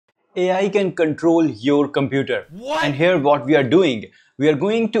AI can control your computer. What? And here what we are doing, we are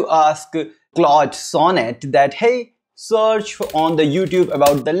going to ask Claude Sonnet that, hey, search on the YouTube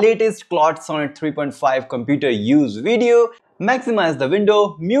about the latest Claude Sonnet 3.5 computer use video, maximize the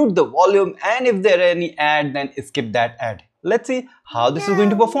window, mute the volume, and if there are any ad, then skip that ad. Let's see how this is going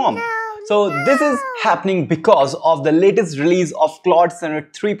to perform. So this is happening because of the latest release of Claude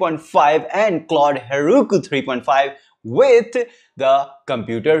Sonnet 3.5 and Claude Heroku 3.5 with the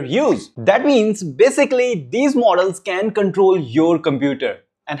computer use. That means basically these models can control your computer.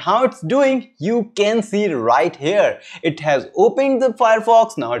 And how it's doing, you can see right here. It has opened the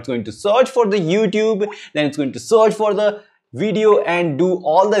Firefox, now it's going to search for the YouTube, then it's going to search for the video and do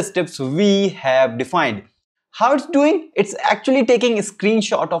all the steps we have defined. How it's doing? It's actually taking a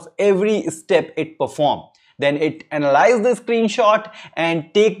screenshot of every step it performs. Then it analyzes the screenshot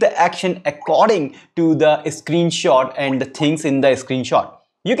and take the action according to the screenshot and the things in the screenshot.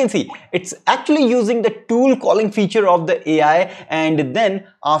 You can see it's actually using the tool calling feature of the AI, and then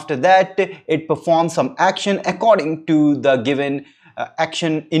after that it performs some action according to the given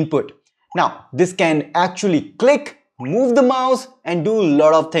action input. Now this can actually click, move the mouse and do a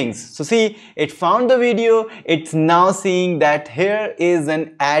lot of things. So see, it found the video, it's now seeing that here is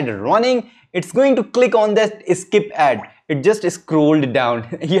an ad running. It's going to click on that skip ad. It just scrolled down.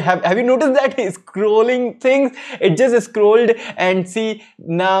 Have you noticed that scrolling things? It just scrolled and see,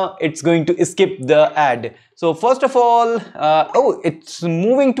 now it's going to skip the ad. So first of all, oh, it's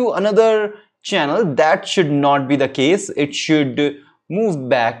moving to another channel. That should not be the case. It should move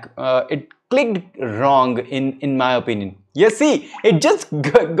back. It clicked wrong in my opinion. Yes, see, it just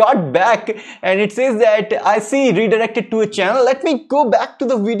got back and it says that I see redirected to a channel. Let me go back to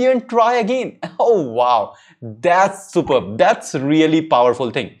the video and try again. Oh wow, that's superb. That's really powerful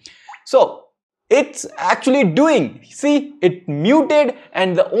thing. So it's actually doing, see, it muted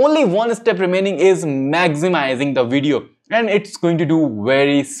and the only one step remaining is maximizing the video. And it's going to do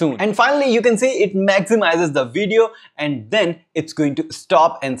very soon. And finally, you can see it maximizes the video and then it's going to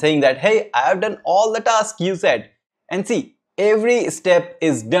stop and saying that, hey, I have done all the tasks you said. And see, every step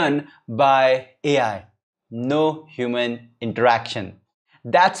is done by AI. No human interaction.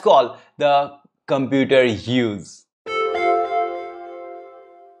 That's called the computer use.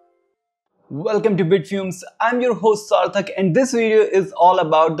 Welcome to Bitfumes. I'm your host Sarthak and this video is all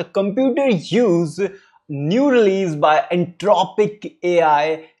about the computer use new release by Anthropic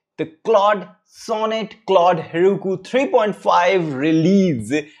AI, the Claude Sonnet Claude Heroku 3.5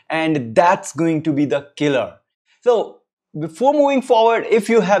 release, and that's going to be the killer. So before moving forward, if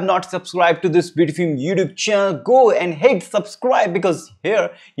you have not subscribed to this Bitfume YouTube channel, go and hit subscribe because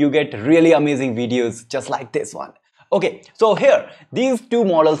here you get really amazing videos just like this one. Okay, so here, these two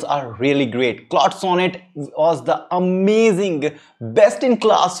models are really great. Claude Sonnet was the amazing,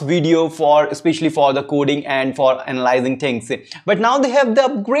 best-in-class video especially for the coding and for analyzing things. But now they have the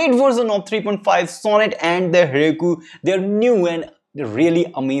upgrade version of 3.5 Sonnet and the Heroku. They're new and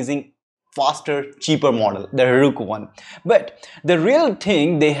really amazing, faster, cheaper model, the Heroku one. But the real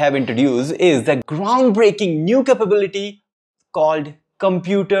thing they have introduced is the groundbreaking new capability called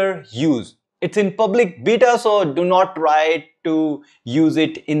computer use. It's in public beta, so do not try to use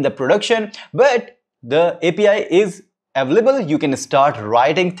it in the production, but the API is available. You can start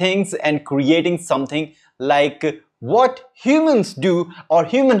writing things and creating something like what humans do or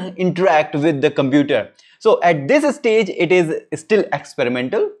humans interact with the computer. So at this stage, it is still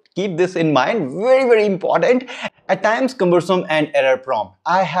experimental. Keep this in mind, very important. At times cumbersome and error prone.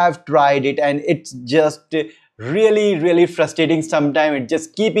 I have tried it and it's just really frustrating. Sometimes it's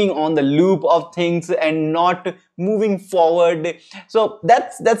just keeping on the loop of things and not moving forward. So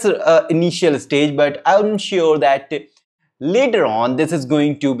that's initial stage, but I'm sure that later on this is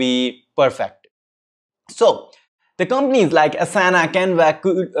going to be perfect. So the companies like Asana,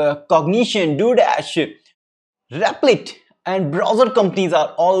 Canva, Cognition, DoDash, Replit and browser companies are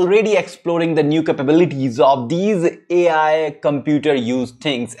already exploring the new capabilities of these AI computer use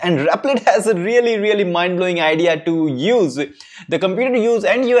things. And Replit has a really mind-blowing idea to use the computer use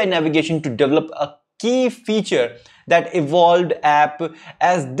and UI navigation to develop a key feature that evolved app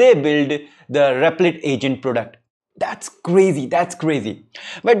as they build the Replit agent product. That's crazy.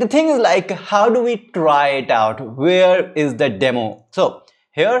 But the thing is, like, how do we try it out? Where is the demo? So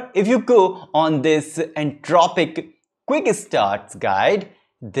here, if you go on this Anthropic Quick Starts guide,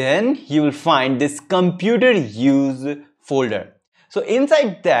 then you will find this computer use folder. So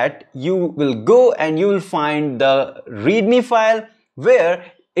inside that you will go and you will find the readme file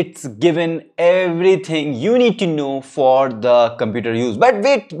where it's given everything you need to know for the computer use. But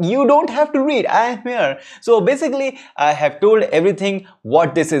wait, you don't have to read, I am here. So basically I have told everything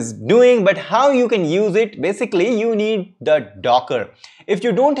what this is doing, but how you can use it. Basically you need the Docker. If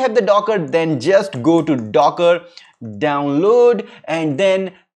you don't have the Docker, then just go to Docker, download, and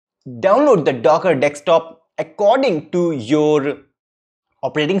then download the Docker desktop according to your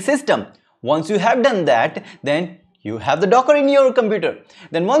operating system. Once you have done that, then you have the Docker in your computer.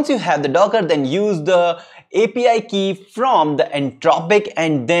 Then once you have the Docker, then use the API key from the Entropic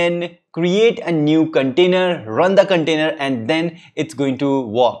and then create a new container, run the container, and then it's going to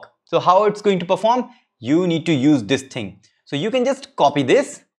work. So how it's going to perform? You need to use this thing. So you can just copy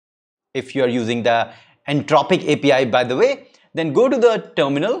this if you are using the Entropic API, by the way. Then go to the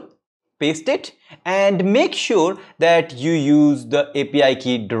terminal, paste it, and make sure that you use the API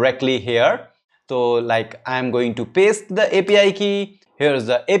key directly here. So like I'm going to paste the API key, here's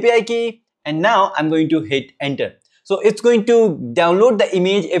the API key, and now I'm going to hit enter. So it's going to download the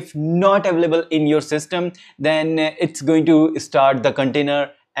image. If not available in your system, then it's going to start the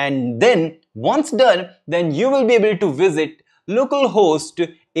container, and then once done, then you will be able to visit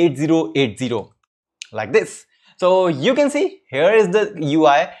localhost 8080 like this. So you can see here is the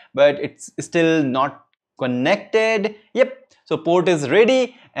UI, but it's still not connected. Yep, so port is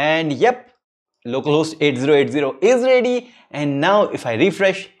ready, and yep, localhost 8080 is ready. And now if I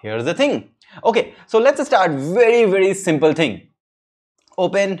refresh, here's the thing. Okay, so let's start very simple thing.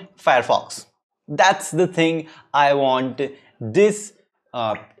 Open Firefox. That's the thing I want this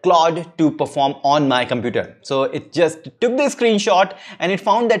Claude to perform on my computer. So it just took the screenshot and it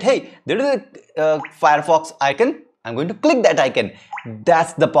found that, hey, there is a Firefox icon. I'm going to click that icon.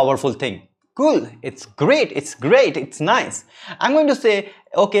 That's the powerful thing. Cool, it's great, it's nice. I'm going to say,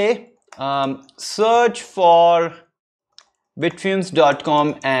 okay, search for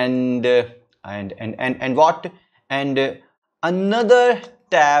bitfumes.com and what? And another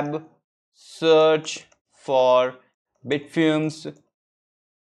tab, search for Bitfumes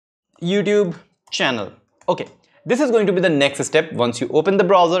YouTube channel. Okay, this is going to be the next step. Once you open the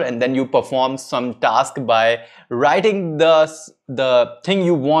browser and then you perform some task by writing the thing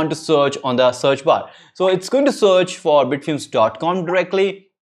you want to search on the search bar. So it's going to search for bitfumes.com directly.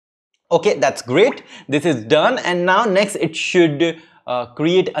 Okay, that's great. This is done, and now next it should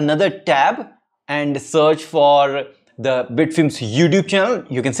create another tab and search for the Bitfumes YouTube channel.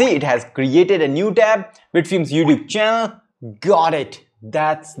 You can see it has created a new tab, Bitfumes YouTube channel. Got it.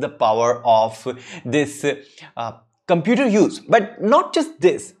 That's the power of this computer use. But not just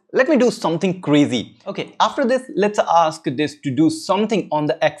this. Let me do something crazy. Okay, after this, let's ask this to do something on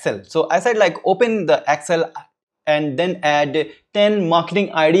the Excel. So I said like open the Excel and then add 10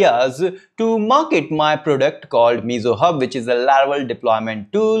 marketing ideas to market my product called Miso Hub, which is a Laravel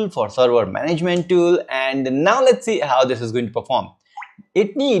deployment tool for server management tool. And now let's see how this is going to perform.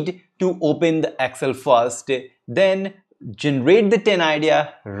 It need to open the Excel first, then generate the 10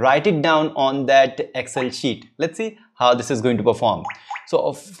 idea, write it down on that Excel sheet. Let's see how this is going to perform.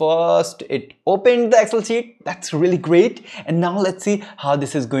 So first it opened the Excel sheet. That's really great. And now let's see how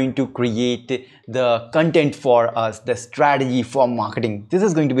this is going to create the content for us, the strategy for marketing. This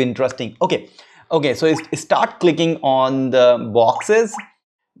is going to be interesting. Okay, so start clicking on the boxes,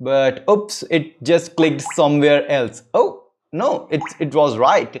 but oops, it just clicked somewhere else. Oh, no, it was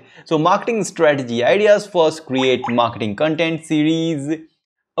right. So marketing strategy ideas, first create marketing content series.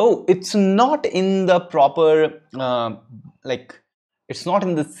 Oh, it's not in the proper it's not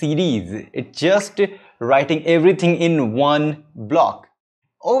in the series. It's just writing everything in one block.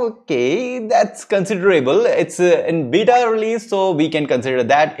 Okay, that's considerable. It's in beta release, so we can consider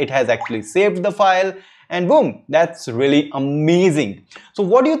that it has actually saved the file, and boom, that's really amazing. So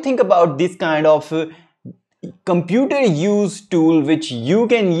what do you think about this kind of computer use tool which you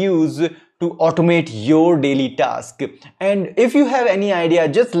can use to automate your daily task? And if you have any idea,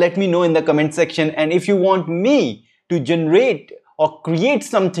 just let me know in the comment section. And if you want me to generate or create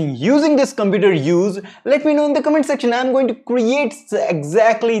something using this computer use, let me know in the comment section. I'm going to create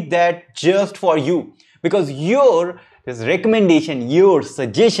exactly that just for you, because your recommendation, your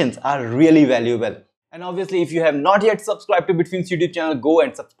suggestions are really valuable. And obviously, if you have not yet subscribed to Bitfumes YouTube channel, go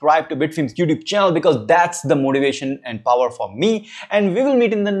and subscribe to Bitfumes YouTube channel, because that's the motivation and power for me. And we will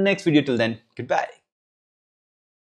meet in the next video. Till then, goodbye.